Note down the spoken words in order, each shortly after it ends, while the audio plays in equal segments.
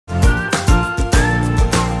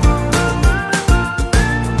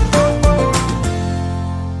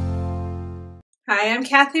Hi, I'm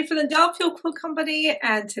Kathy from the Delafield Quilt Company,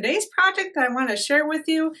 and today's project that I want to share with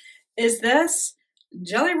you is this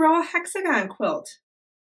Jelly Roll Hexagon quilt.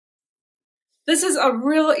 This is a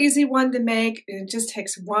real easy one to make, and it just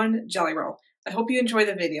takes one jelly roll. I hope you enjoy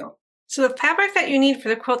the video. So the fabric that you need for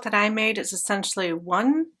the quilt that I made is essentially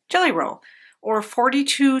one jelly roll, or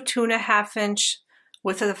 42 2.5 inch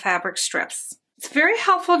width of the fabric strips. It's very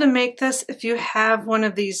helpful to make this if you have one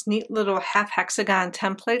of these neat little half hexagon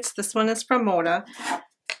templates. This one is from Moda.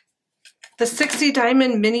 The 60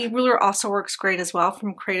 diamond mini ruler also works great as well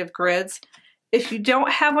from Creative Grids. If you don't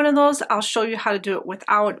have one of those, I'll show you how to do it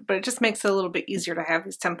without, but it just makes it a little bit easier to have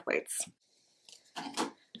these templates. All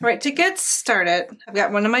right, to get started, I've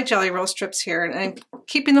got one of my jelly roll strips here, and I'm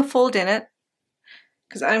keeping the fold in it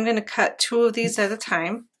because I'm going to cut 2 of these at a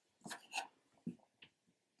time.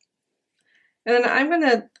 And then I'm going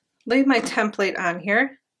to lay my template on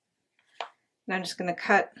here, and I'm just going to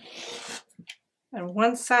cut on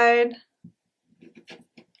one side.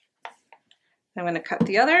 I'm going to cut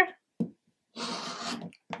the other.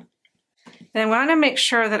 And I want to make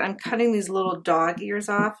sure that I'm cutting these little dog ears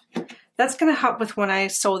off. That's going to help with when I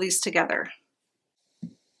sew these together.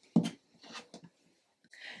 And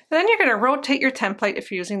then you're going to rotate your template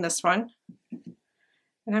if you're using this one.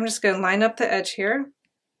 And I'm just going to line up the edge here.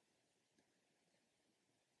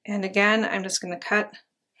 And again, I'm just going to cut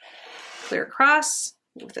clear across,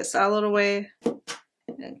 move this out a little way,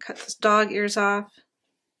 and cut this dog ears off.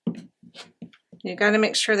 You got to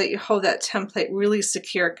make sure that you hold that template really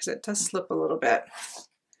secure because it does slip a little bit.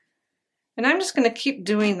 And I'm just going to keep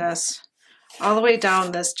doing this all the way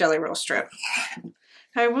down this jelly roll strip.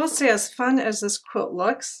 I will say, as fun as this quilt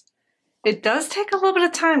looks, it does take a little bit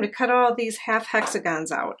of time to cut all these half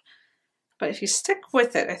hexagons out. But if you stick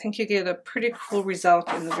with it, I think you get a pretty cool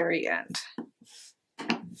result in the very end.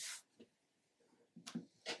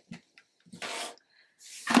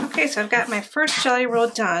 Okay, so I've got my first jelly roll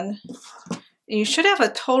done. And you should have a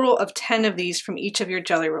total of 10 of these from each of your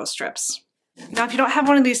jelly roll strips. Now, if you don't have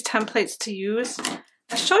one of these templates to use,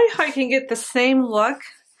 I'll show you how you can get the same look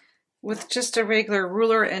with just a regular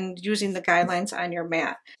ruler and using the guidelines on your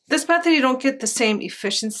mat. This method, you don't get the same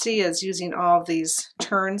efficiency as using all of these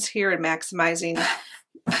turns here and maximizing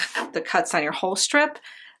the cuts on your whole strip,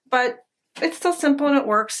 but it's still simple and it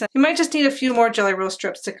works. You might just need a few more jelly roll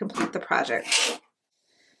strips to complete the project.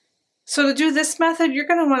 So to do this method, you're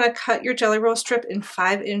going to want to cut your jelly roll strip in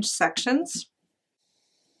 5-inch sections.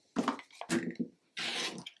 I'll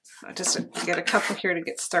just get a couple here to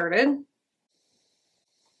get started.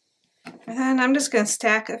 And then I'm just going to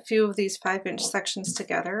stack a few of these 5-inch sections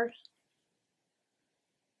together.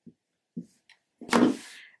 And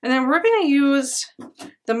then we're going to use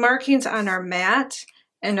the markings on our mat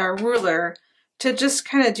and our ruler to just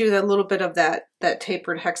kind of do a little bit of that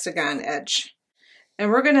tapered hexagon edge. And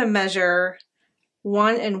we're going to measure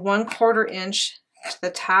 1 1/4 inch to the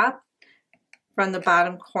top from the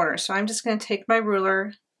bottom corner. So I'm just going to take my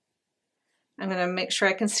ruler. I'm going to make sure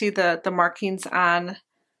I can see the markings on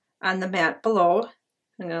the mat below.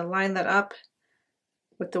 I'm going to line that up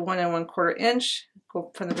with the 1 1/4 inch,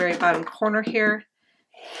 go from the very bottom corner here,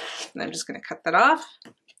 and I'm just going to cut that off.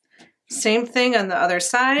 Same thing on the other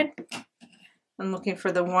side. I'm looking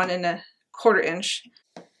for the 1 1/4 inch,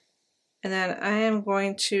 and then I am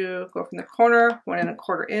going to go from the corner 1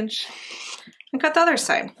 1/4 inch and cut the other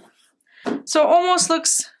side. So it almost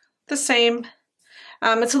looks the same.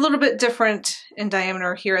 It's a little bit different in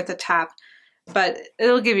diameter here at the top, but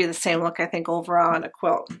it'll give you the same look, I think, overall on a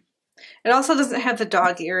quilt. It also doesn't have the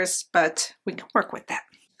dog ears, but we can work with that.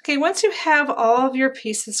 Okay, once you have all of your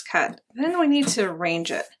pieces cut, then we need to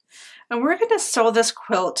arrange it. And we're going to sew this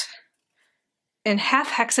quilt in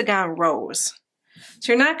half hexagon rows.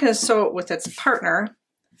 So you're not going to sew it with its partner.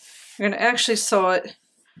 You're going to actually sew it,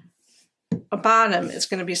 a bottom is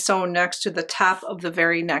going to be sewn next to the top of the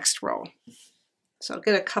very next row. So I'll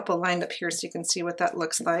get a couple lined up here so you can see what that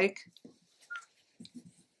looks like.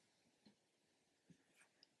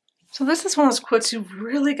 So this is one of those quilts you've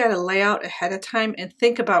really got to lay out ahead of time and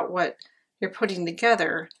think about what you're putting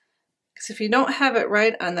together. Because if you don't have it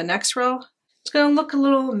right on the next row, it's going to look a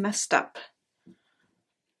little messed up.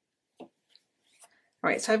 All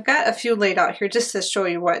right, so I've got a few laid out here just to show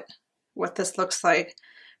you what this looks like.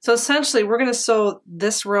 So essentially, we're going to sew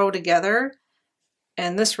this row together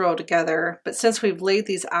and this row together, but since we've laid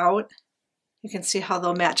these out, you can see how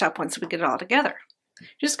they'll match up once we get it all together. You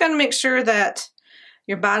just got to make sure that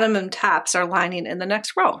your bottom and tops are lining in the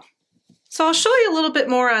next row. So I'll show you a little bit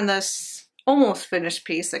more on this almost finished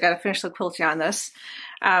piece. I got to finish the quilting on this.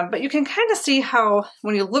 But you can kind of see how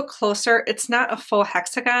when you look closer, it's not a full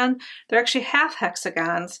hexagon. They're actually half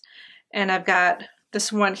hexagons. and I've got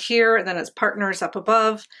this one here, and then its partners up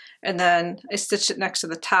above, and then I stitched it next to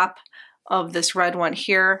the top of this red one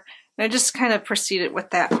here, and I just kind of proceeded with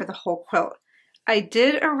that for the whole quilt. I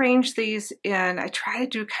did arrange these and I try to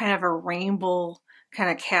do kind of a rainbow kind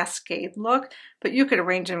of cascade look, but you could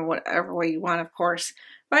arrange them whatever way you want, of course.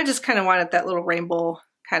 But I just kind of wanted that little rainbow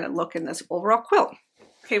kind of look in this overall quilt.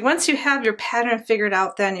 Okay, once you have your pattern figured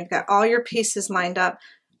out, then you've got all your pieces lined up.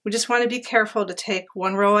 We just want to be careful to take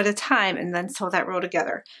one row at a time and then sew that row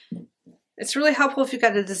together. It's really helpful if you've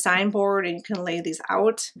got a design board and you can lay these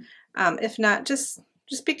out. If not, just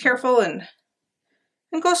be careful and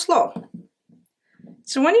go slow.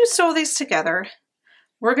 So when you sew these together,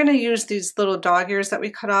 we're going to use these little dog ears that we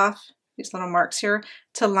cut off, these little marks here,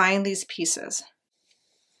 to line these pieces.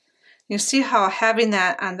 You see how having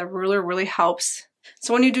that on the ruler really helps.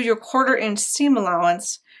 So when you do your 1/4 inch seam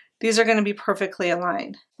allowance, these are going to be perfectly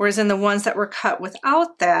aligned. Whereas in the ones that were cut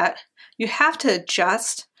without that, you have to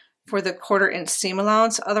adjust for the 1/4 inch seam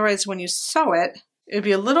allowance. Otherwise, when you sew it, it'll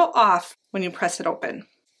be a little off when you press it open.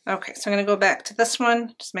 Okay, so I'm going to go back to this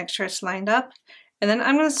one, just make sure it's lined up. And then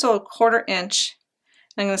I'm going to sew a 1/4 inch.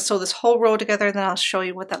 I'm going to sew this whole row together, and then I'll show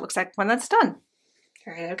you what that looks like when that's done.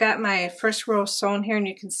 All right, I've got my first row sewn here, and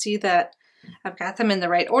you can see that I've got them in the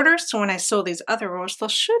right order, so when I sew these other rows, they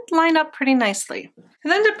should line up pretty nicely.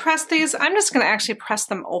 And then to press these, I'm just going to actually press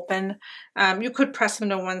them open. You could press them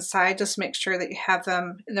to one side, just make sure that you have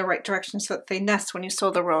them in the right direction so that they nest when you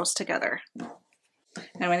sew the rows together. And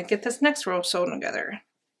I'm going to get this next row sewn together.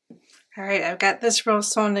 All right, I've got this row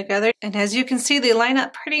sewn together, and as you can see, they line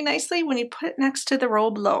up pretty nicely when you put it next to the row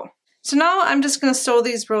below. So now I'm just going to sew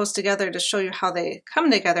these rows together to show you how they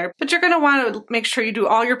come together, but you're going to want to make sure you do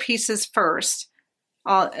all your pieces first,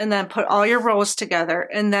 and then put all your rows together,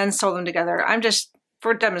 and then sew them together. I'm just,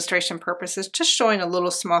 for demonstration purposes, just showing a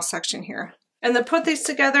little small section here. And to put these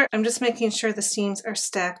together, I'm just making sure the seams are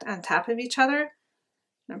stacked on top of each other.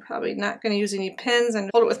 I'm probably not going to use any pins, and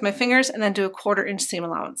hold it with my fingers, and then do a 1/4 inch seam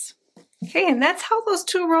allowance. Okay, and that's how those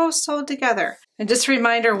two rows sewed together. And just a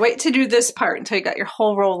reminder, wait to do this part until you got your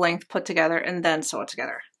whole row length put together and then sew it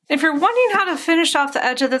together. If you're wondering how to finish off the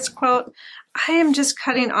edge of this quilt, I am just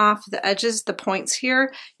cutting off the edges, the points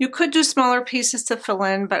here. You could do smaller pieces to fill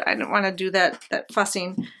in, but I didn't want to do that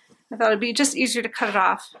fussing. I thought it'd be just easier to cut it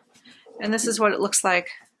off. And this is what it looks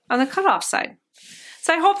like on the cutoff side.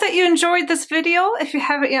 So I hope that you enjoyed this video. If you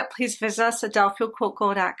haven't yet, please visit us at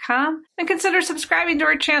DelafieldQuiltCo.com and consider subscribing to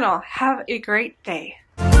our channel. Have a great day.